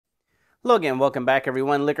Hello again, welcome back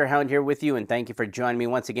everyone. LiquorHound here with you, and thank you for joining me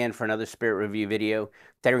once again for another spirit review video.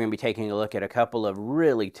 Today we're going to be taking a look at a couple of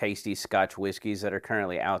really tasty Scotch whiskies that are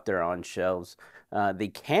currently out there on shelves.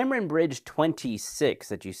 The Cameron Bridge 26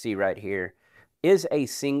 that you see right here is a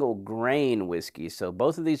single grain whiskey. So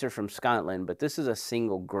both of these are from Scotland, but this is a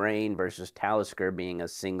single grain versus Talisker being a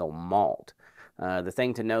single malt. The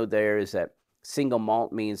thing to know there is that single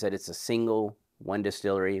malt means that it's a single, one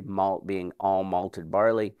distillery, malt being all malted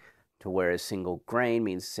barley, to whereas single grain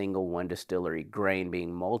means single one distillery, grain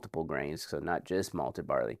being multiple grains, so not just malted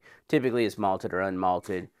barley. Typically it's malted or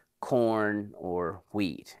unmalted corn or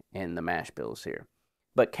wheat in the mash bills here.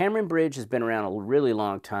 But Cameron Bridge has been around a really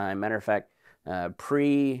long time. Matter of fact, I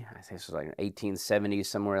think this was like 1870s,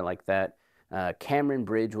 somewhere like that. Cameron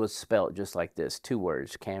Bridge was spelt just like this, two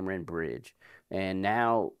words, Cameron Bridge. And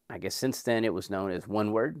now, I guess since then, it was known as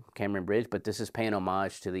one word, Cameron Bridge, but this is paying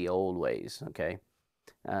homage to the old ways, okay?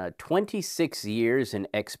 26 years in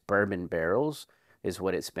ex-bourbon barrels is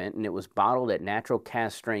what it spent, and it was bottled at natural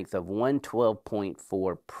cask strength of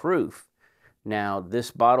 112.4 proof. Now,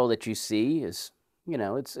 this bottle that you see is,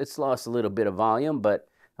 it's lost a little bit of volume, but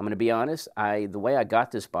I'm going to be honest, the way I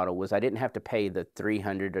got this bottle was I didn't have to pay the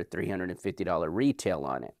 $300 or $350 retail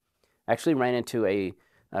on it. I actually ran into a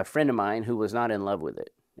friend of mine who was not in love with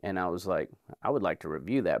it, and I was like, I would like to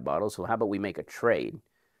review that bottle, so how about we make a trade?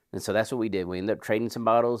 And so that's what we did. We ended up trading some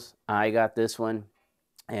bottles. I got this one,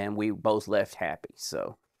 and we both left happy.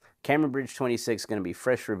 So Cameron Bridge 26 is going to be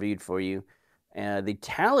fresh reviewed for you. The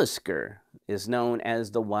Talisker is known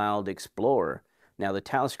as the Wild Explorer. Now, the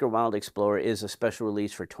Talisker Wild Explorer is a special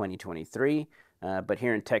release for 2023, but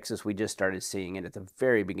here in Texas, we just started seeing it at the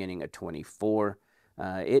very beginning of 24.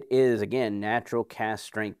 It is, again, natural cask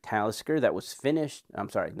strength Talisker that was finished. I'm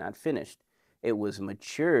sorry, not finished. It was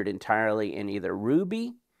matured entirely in either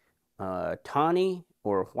Ruby, Tawny,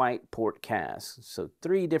 or white port casks. So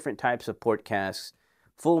 3 different types of port casks,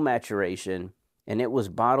 full maturation, and it was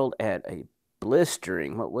bottled at a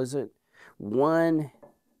blistering, what was it?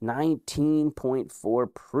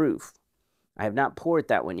 119.4 proof. I have not poured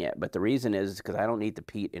that one yet, but the reason is because I don't need the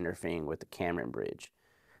peat interfering with the Cameron Bridge.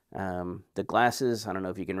 The glasses, I don't know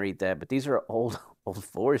if you can read that, but these are old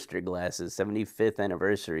Forester glasses, 75th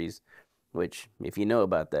anniversaries, which, if you know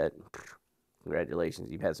about that,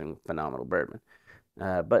 congratulations, you've had some phenomenal bourbon.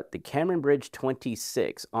 But the Cameron Bridge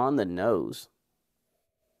 26 on the nose.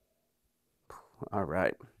 All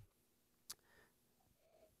right.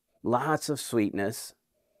 Lots of sweetness.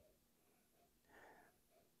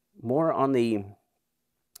 More on the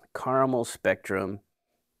caramel spectrum.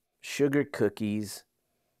 Sugar cookies.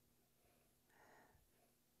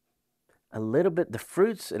 A little bit, the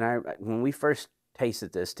fruits, and when we first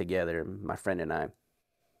tasted this together, my friend and I,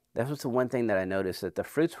 that was the one thing that I noticed, that the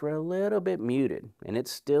fruits were a little bit muted, and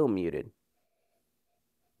it's still muted.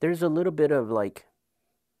 There's a little bit of like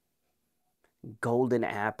golden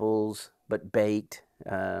apples, but baked.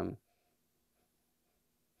 Again,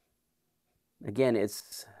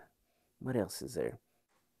 it's, what else is there?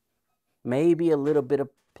 Maybe a little bit of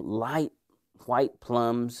light white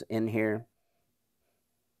plums in here.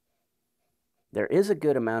 There is a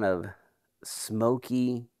good amount of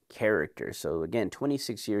smoky character. So again,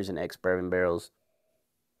 26 years in ex-bourbon barrels,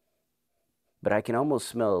 but I can almost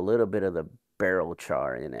smell a little bit of the barrel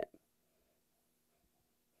char in it.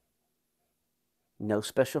 No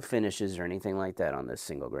special finishes or anything like that on this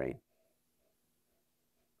single grain.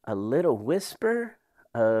 A little whisper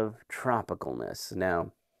of tropicalness.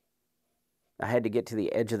 Now, I had to get to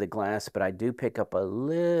the edge of the glass, but I do pick up a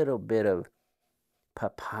little bit of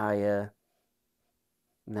papaya,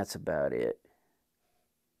 and that's about it.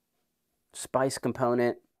 Spice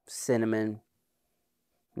component, cinnamon,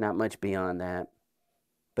 not much beyond that.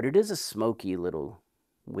 But it is a smoky little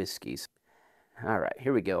whiskey. All right,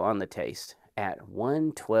 here we go on the taste. At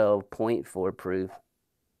 112.4 proof.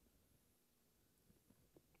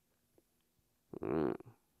 Wow.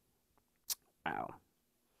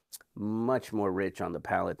 Much more rich on the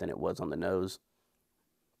palate than it was on the nose.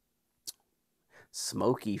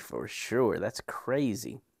 Smoky for sure. That's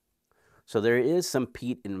crazy. So there is some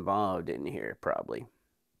peat involved in here, probably.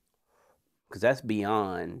 Because that's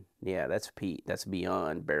beyond, yeah, that's peat. That's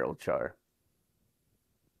beyond barrel char.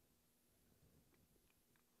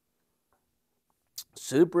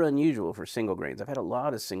 Super unusual for single grains. I've had a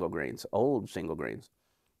lot of single grains, old single grains.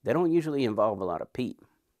 They don't usually involve a lot of peat.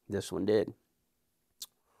 This one did.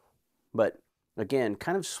 But again,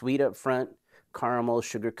 kind of sweet up front, caramel,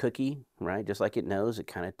 sugar cookie, right? Just like it knows, it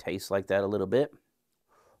kind of tastes like that a little bit.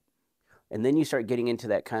 And then you start getting into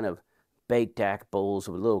that kind of baked apples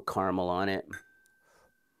with a little caramel on it.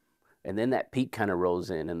 And then that peat kind of rolls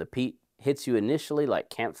in, and the peat hits you initially like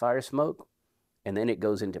campfire smoke, and then it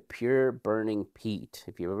goes into pure burning peat.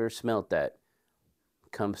 If you've ever smelt that,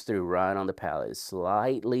 comes through right on the palate. It's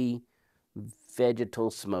slightly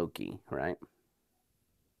vegetal smoky, right?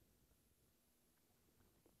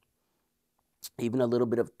 Even a little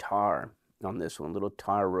bit of tar on this one, little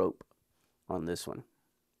tar rope on this one.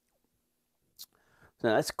 So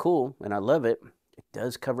that's cool, and I love it. It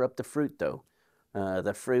does cover up the fruit, though.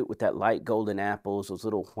 The fruit with that light golden apples, those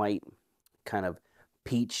little white kind of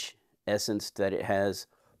peach essence that it has,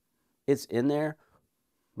 it's in there,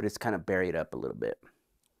 but it's kind of buried up a little bit.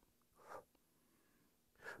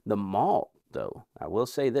 The malt, though, I will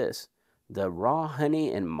say this, the raw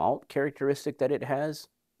honey and malt characteristic that it has,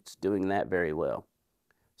 it's doing that very well.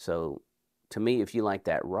 So to me, if you like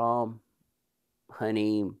that raw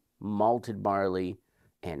honey, malted barley,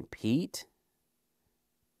 and peat,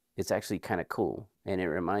 it's actually kind of cool. And it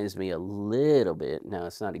reminds me a little bit, now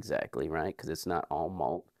it's not exactly, right, because it's not all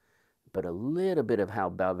malt, but a little bit of how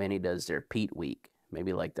Balvenie does their peat week.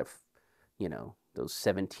 Maybe like the, you know, those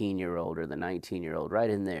 17-year-old or the 19-year-old right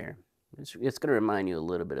in there. It's going to remind you a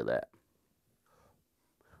little bit of that.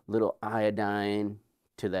 Little iodine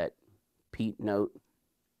to that peat note.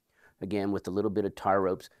 Again, with a little bit of tar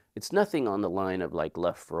ropes. It's nothing on the line of like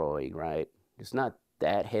Lefroy, right? It's not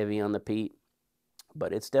that heavy on the peat,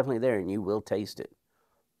 but it's definitely there, and you will taste it.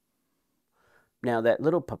 Now, that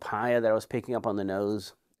little papaya that I was picking up on the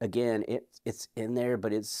nose, again, it's in there,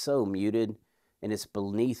 but it's so muted, and it's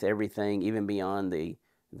beneath everything, even beyond the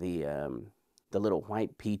little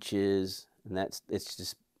white peaches, and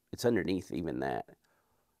it's underneath even that.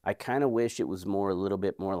 I kind of wish it was a little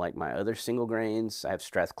bit more like my other single grains. I have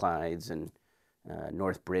Strathclydes and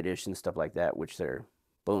North British and stuff like that, which they're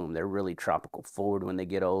really tropical forward when they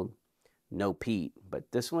get old. No peat, but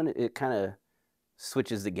this one, it kind of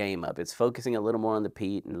switches the game up. It's focusing a little more on the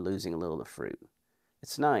peat and losing a little of the fruit.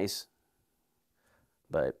 It's nice,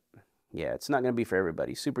 but yeah, it's not going to be for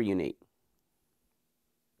everybody. Super unique.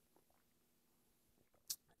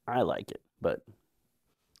 I like it, but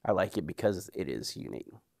I like it because it is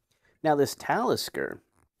unique. Now this Talisker,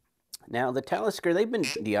 the Talisker,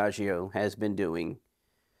 Diageo has been doing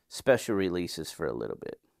special releases for a little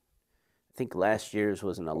bit. I think last year's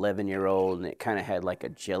was an 11-year-old, and it kind of had like a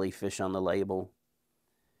jellyfish on the label.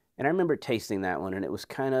 And I remember tasting that one, and it was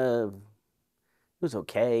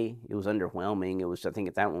okay. It was underwhelming. I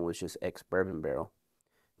think that one was just ex-bourbon barrel.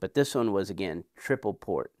 But this one was, again, triple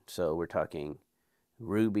port. So we're talking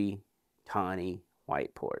Ruby, Tawny,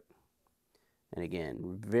 white port. And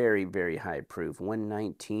again, very, very high proof.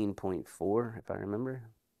 119.4, if I remember.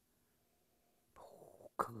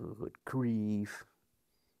 Oh, good grief.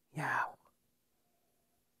 Yeah.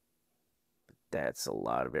 That's a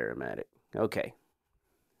lot of aromatic. Okay.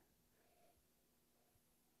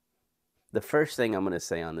 The first thing I'm going to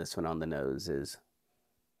say on this one on the nose is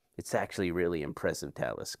it's actually really impressive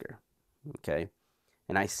Talisker. Okay.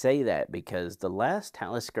 And I say that because the last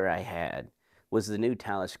Talisker I had was the new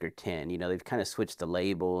Talisker 10. You know, they've kind of switched the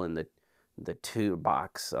label and the two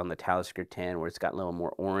box on the Talisker 10 where it's got a little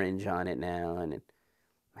more orange on it now. And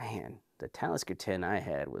man, the Talisker 10 I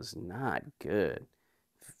had was not good.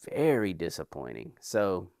 Very disappointing.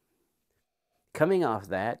 So coming off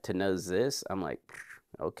that to nose this, I'm like,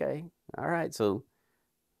 okay, all right. So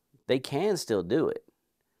they can still do it.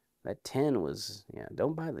 That 10 was, yeah,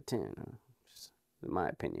 don't buy the 10, just in my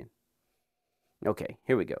opinion. Okay,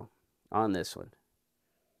 here we go on this one.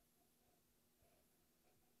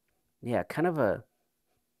 Yeah,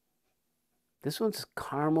 this one's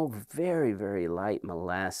caramel, very, very light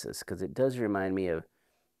molasses, because it does remind me of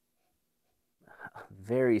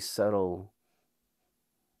very subtle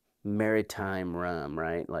maritime rum,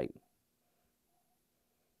 right? Like,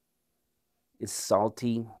 it's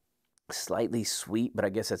salty, slightly sweet, but I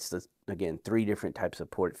guess that's again, 3 different types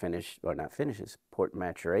of port finish, or not finishes, port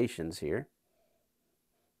maturations here.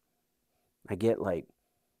 I get like,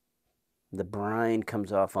 the brine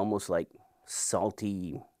comes off almost like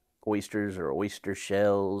salty oysters or oyster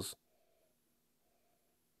shells.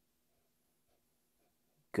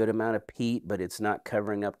 Good amount of peat, but it's not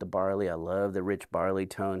covering up the barley. I love the rich barley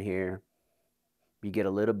tone here. You get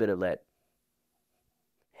a little bit of that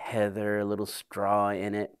heather, a little straw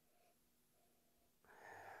in it.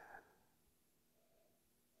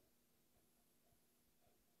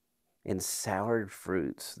 And soured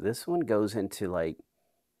fruits. This one goes into like,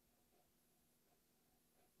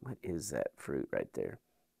 what is that fruit right there?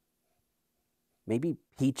 Maybe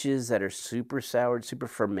peaches that are super soured, super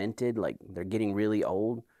fermented, like they're getting really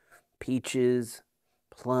old. Peaches,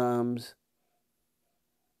 plums.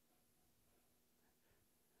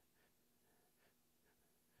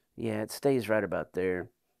 Yeah, it stays right about there.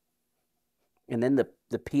 And then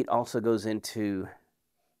the peat also goes into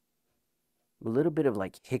a little bit of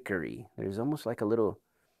like hickory. There's almost like a little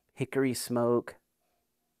hickory smoke.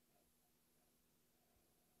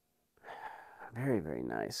 Very, very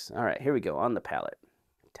nice. All right, here we go on the palate.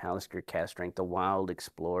 Talisker cask strength, the Wild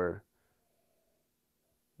Explorer.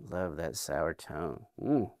 Love that sour tone.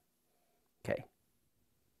 Ooh. Okay.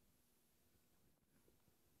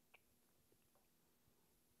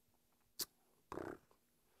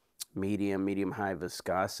 Medium high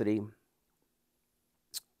viscosity.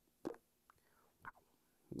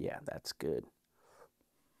 Yeah, that's good.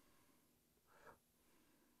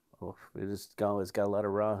 Oh, it's got a lot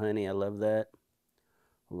of raw honey. I love that.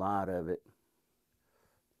 A lot of it.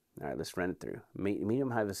 All right, let's run it through.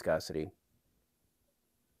 Medium high viscosity.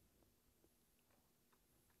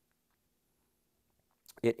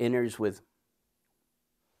 It enters with,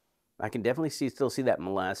 I can definitely still see that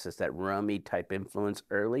molasses, that rummy type influence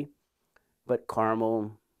early, but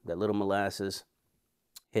caramel, that little molasses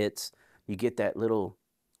hits. You get that little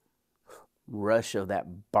rush of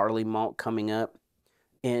that barley malt coming up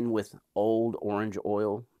in with old orange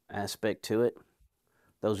oil aspect to it.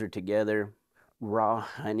 Those are together. Raw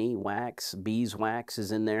honey wax, beeswax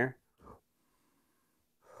is in there.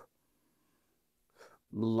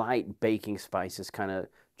 Light baking spices kind of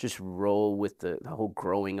just roll with the whole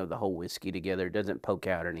growing of the whole whiskey together. It doesn't poke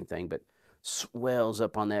out or anything, but swells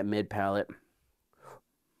up on that mid palate.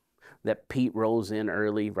 That peat rolls in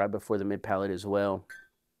early, right before the mid palate as well.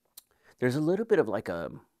 There's a little bit of like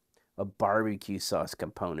a barbecue sauce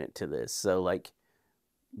component to this. So like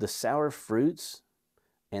the sour fruits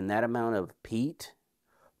and that amount of peat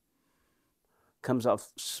comes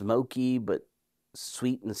off smoky but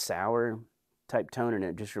sweet and sour type tone, and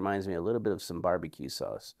it just reminds me a little bit of some barbecue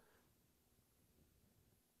sauce.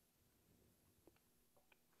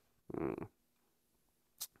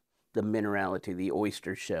 The minerality, the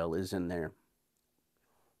oyster shell is in there.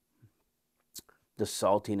 The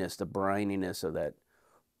saltiness, the brininess of that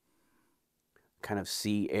kind of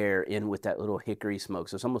sea air in with that little hickory smoke.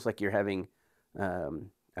 So it's almost like you're having a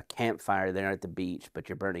campfire there at the beach, but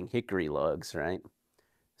you're burning hickory logs, right?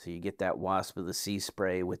 So you get that wasp of the sea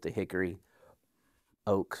spray with the hickory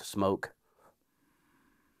oak smoke.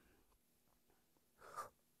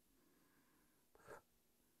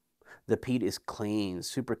 The peat is clean,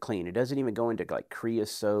 super clean. It doesn't even go into like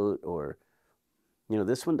creosote or, you know,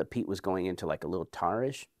 this one, the peat was going into like a little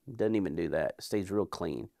tarish. It doesn't even do that. It stays real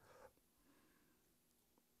clean.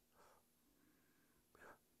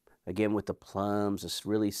 Again, with the plums, it's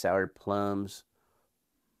really sour plums.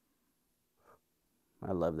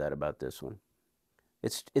 I love that about this one.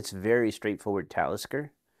 It's very straightforward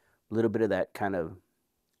Talisker. A little bit of that kind of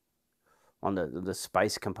on the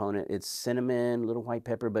spice component. It's cinnamon, little white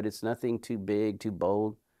pepper, but it's nothing too big, too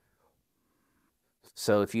bold.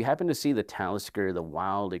 So if you happen to see the Talisker, the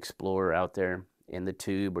Wild Explorer out there in the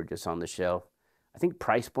tube or just on the shelf, I think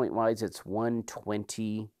price point wise, it's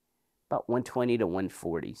 120, about 120 to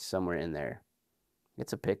 140, somewhere in there.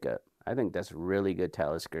 It's a pickup. I think that's really good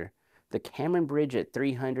Talisker. The Cameron Bridge at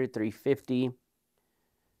 300, 350.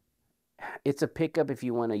 It's a pickup if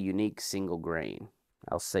you want a unique single grain.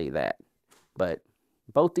 I'll say that. But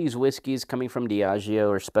both these whiskeys coming from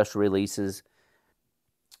Diageo are special releases.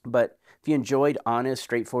 But if you enjoyed honest,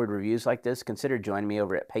 straightforward reviews like this, consider joining me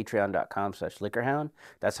over at patreon.com/LiquorHound.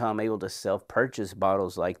 That's how I'm able to self-purchase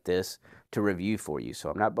bottles like this to review for you.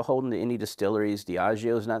 So I'm not beholden to any distilleries.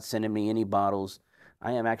 Diageo is not sending me any bottles.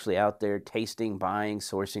 I am actually out there tasting, buying,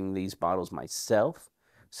 sourcing these bottles myself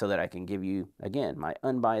so that I can give you, again, my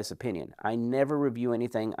unbiased opinion. I never review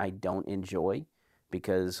anything I don't enjoy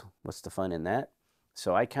because what's the fun in that?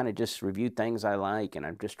 So I kind of just review things I like, and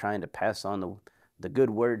I'm just trying to pass on the good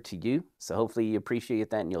word to you. So hopefully you appreciate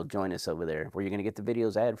that and you'll join us over there where you're going to get the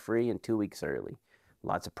videos ad-free and 2 weeks early.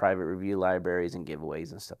 Lots of private review libraries and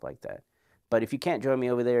giveaways and stuff like that. But if you can't join me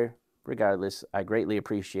over there, regardless, I greatly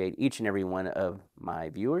appreciate each and every one of my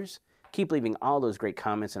viewers. Keep leaving all those great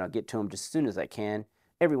comments and I'll get to them just as soon as I can.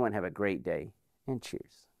 Everyone have a great day and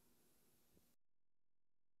cheers.